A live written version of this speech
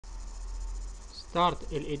start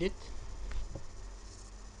edit.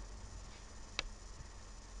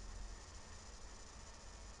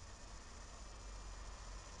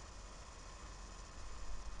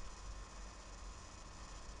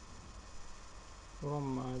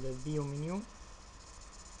 From the view menu,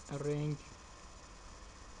 arrange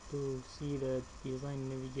to see the design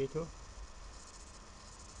navigator,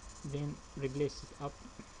 then replace it up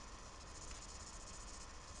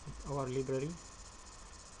with our library.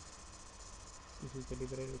 This is the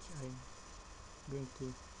library which I'm going to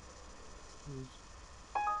use.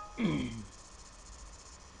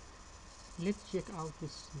 Let's check out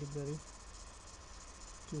this library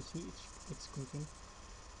to see its content.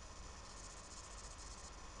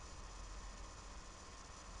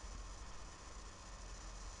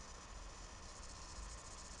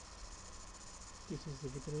 This is the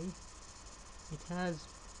library. It has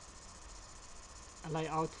a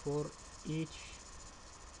layout for each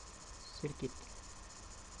circuit.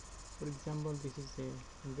 For example, this is the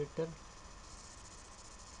inverter.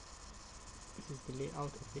 This is the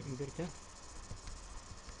layout of the inverter.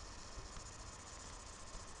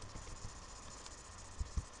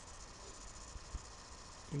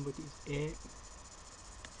 Input is A.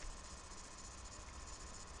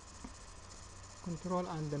 Control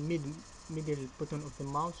and the middle button of the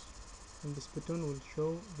mouse, and this button will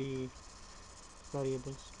show the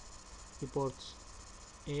variables, the ports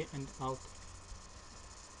A and out,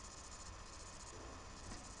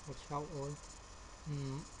 or show all.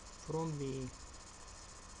 From the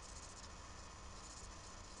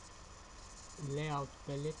layout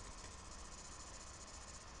palette,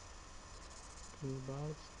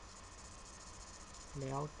 toolbars,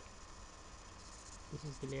 layout. This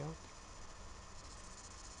is the layout.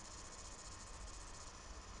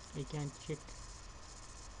 I can check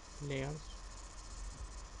layers.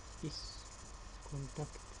 This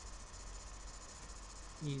contact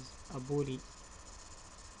is a poly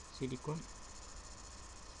silicon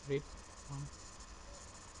red one.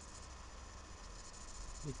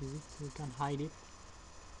 This is it. We can hide it,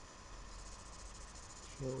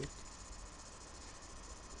 show it.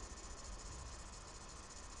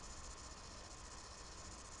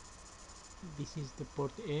 This is the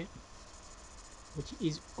port A, which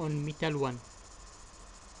is on metal 1,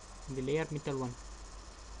 the layer metal 1.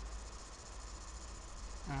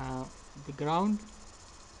 The ground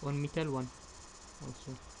on metal 1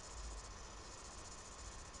 also.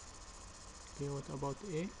 Okay, what about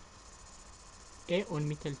A? A on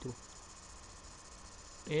metal 2.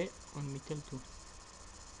 A on metal 2.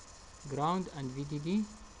 Ground and VDD.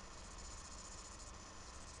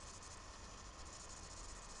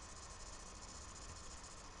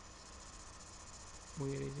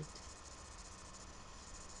 Where is it?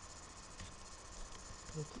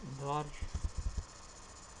 Let's enlarge.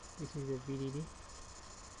 This is the VDD.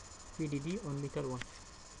 VDD on meter 1.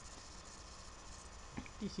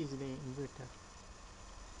 This is the inverter.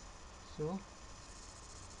 So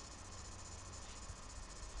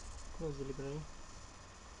close the library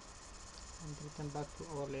and return back to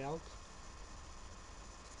our layout.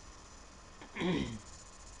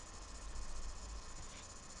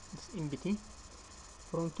 It's empty.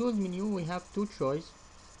 From tools menu we have two choices.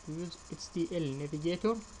 To use HTML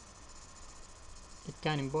navigator, it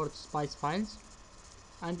can import spice files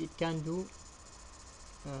and it can do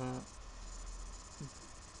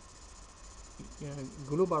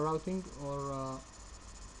global routing or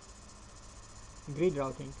grid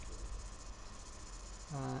routing.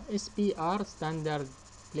 SPR, standard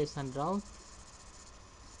place and route,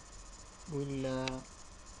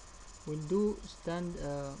 will do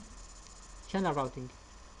channel routing.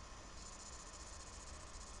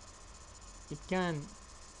 It can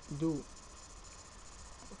do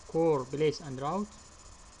core, place and route,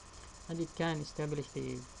 and it can establish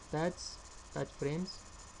the patch frames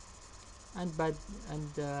and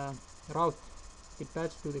route the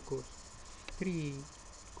patch to the core. 3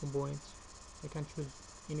 components. I can choose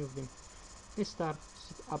any of them. Let's start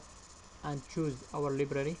set up and choose our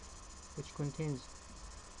library, which contains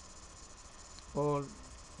all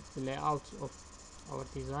the layouts of our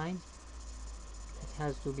design. It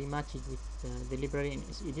has to be matched with the library in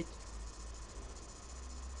SEdit.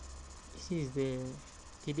 This is the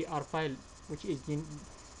TBR file, which is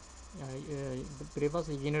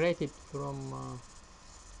previously generated from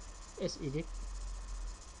SEdit.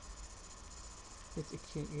 Its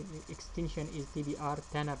extension is TBR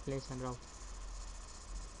Tanner place and route.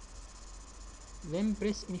 Then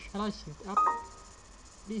press initialize setup.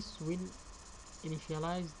 This will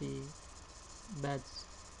initialize the pads.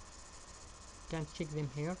 You can check them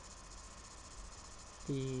here.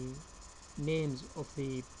 The names of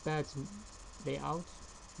the pads layout,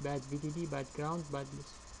 bad VDD, bad ground, bad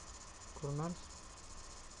corners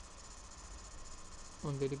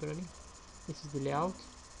on the library. This is the layout.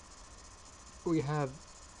 We have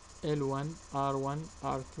L1, R1,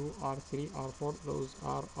 R2, R3, R4. Those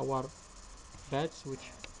are our paths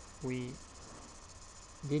which we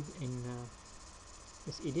did in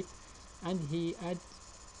this edit, and it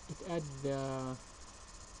add the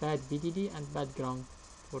bad VDD and bad ground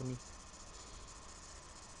for me.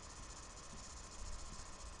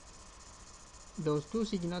 Those two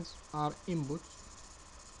signals are inputs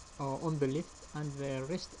on the left and the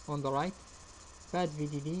rest on the right. Bad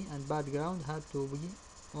VDD and bad ground have to be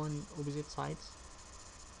on opposite sides.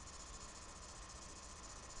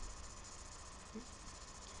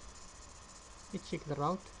 Let's check the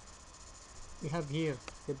route. We have here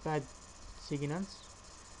the bad signals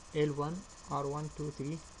L1, R1, 2,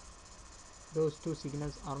 3. Those two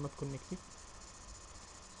signals are not connected,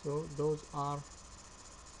 so those are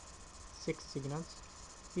 6 signals.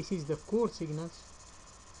 This is the core signals,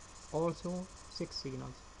 also 6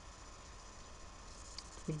 signals.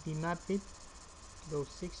 It will be mapped those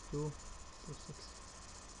 6 to 6.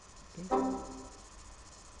 Okay.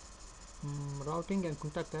 Routing and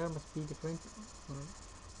contact layer must be different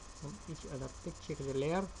from each other. Let's check the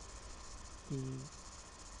layer.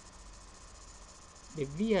 The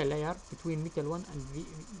via layer between metal 1 and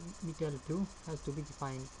metal 2 has to be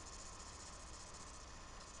defined.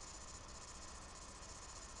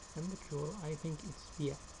 I'm not sure, I think it's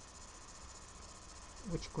via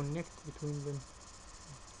which connect between them.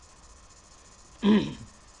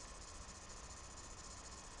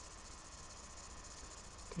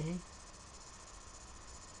 Okay.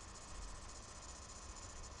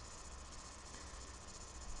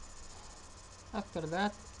 After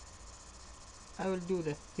that, I will do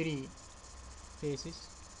the 3 phases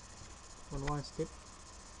on one step.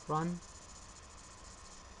 Run.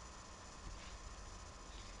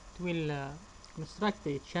 It will construct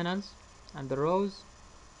the channels and the rows,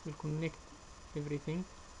 will connect everything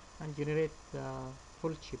and generate the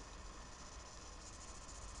full chip.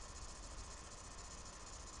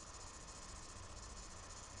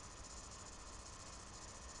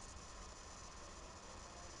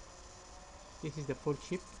 This is the full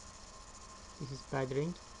chip. This is bad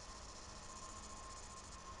ring.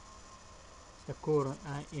 The core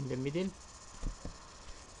in the middle.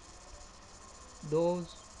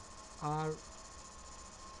 Those are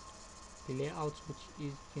the layouts which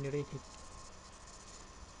is generated.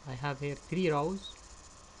 I have here 3 rows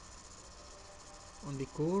on the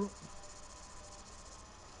core.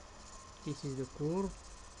 This is the core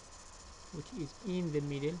which is in the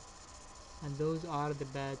middle, and those are the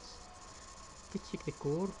pads. Let's check the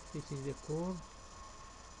core. This is the core.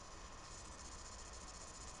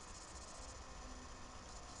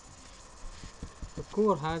 The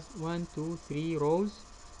core has 1, 2, 3 rows,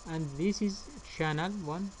 and this is channel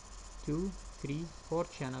 1, 2, 3, 4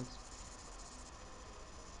 channels.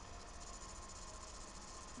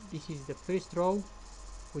 This is the first row,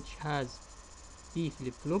 which has D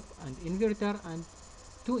flip-flop and inverter and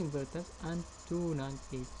 2 inverters and 2 NAND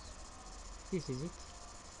gates. This is it.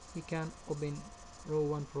 We can open row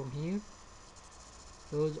 1 from here.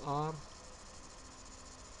 Those are,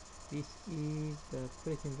 this is the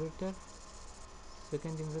first inverter,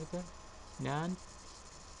 second inverter, NAND,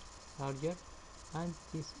 charger, and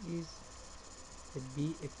this is the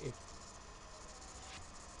DFF.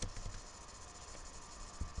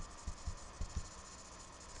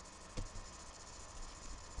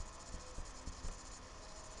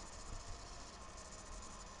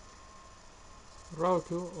 Row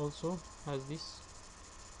 2 also has this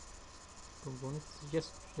component,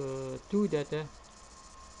 just 2 data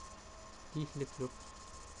D flip-flop.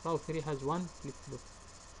 Row 3 has 1 flip-flop.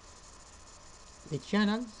 The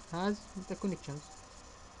channels has the connections.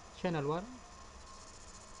 Channel 1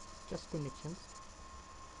 just connections.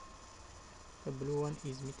 The blue one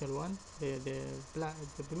is metal 1, the black,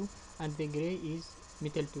 the blue, and the gray is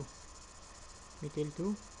metal 2. Metal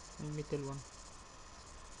 2 and metal 1.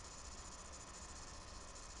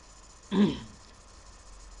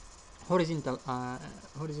 Horizontal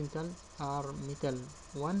are metal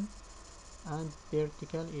 1 and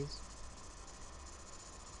vertical is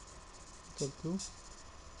metal 2.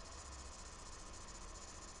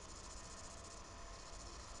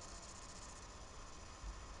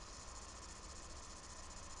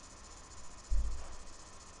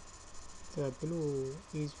 The blue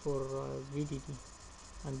is for VDD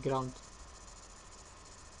and ground.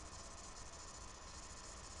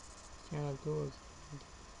 Channel 2 is.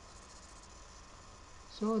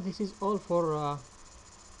 So this is all for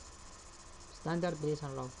standard place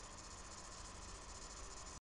and route.